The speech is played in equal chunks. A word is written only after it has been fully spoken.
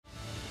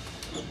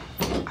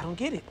I don't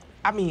get it.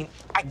 I mean,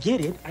 I get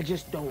it, I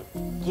just don't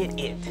get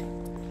it.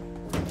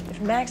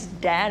 If Mac's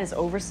dad is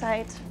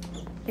oversight,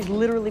 he's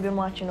literally been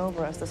watching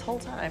over us this whole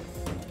time.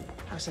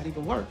 How does that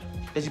even work?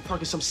 Does he park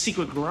in some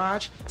secret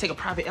garage, take a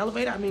private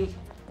elevator? I mean,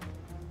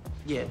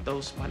 yeah,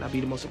 those might not be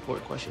the most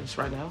important questions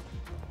right now.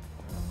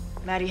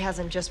 Maddie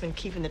hasn't just been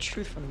keeping the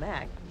truth from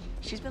Mac.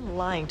 She's been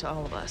lying to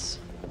all of us.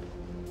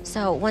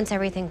 So once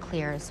everything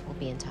clears, we'll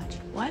be in touch.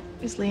 What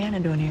is Leanna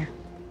doing here?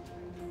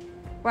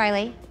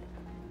 Riley,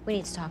 we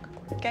need to talk.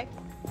 Okay.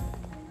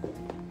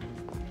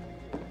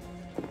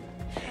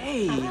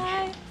 Hey.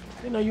 Hi. I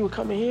didn't know you were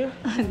coming here.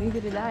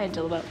 Neither did I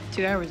until about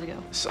 2 hours ago.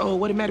 So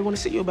what did Maddie want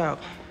to see you about?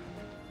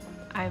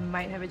 I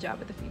might have a job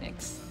at the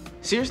Phoenix.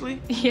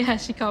 Seriously? Yeah,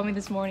 she called me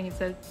this morning and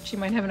said she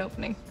might have an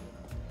opening.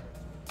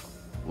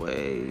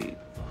 Wait,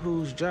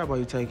 whose job are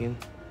you taking?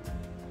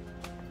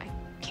 I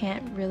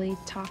can't really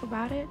talk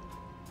about it,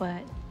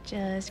 but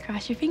just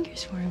cross your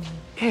fingers for me.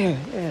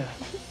 Yeah,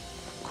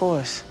 of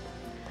course.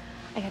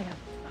 I gotta go.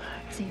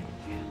 See you.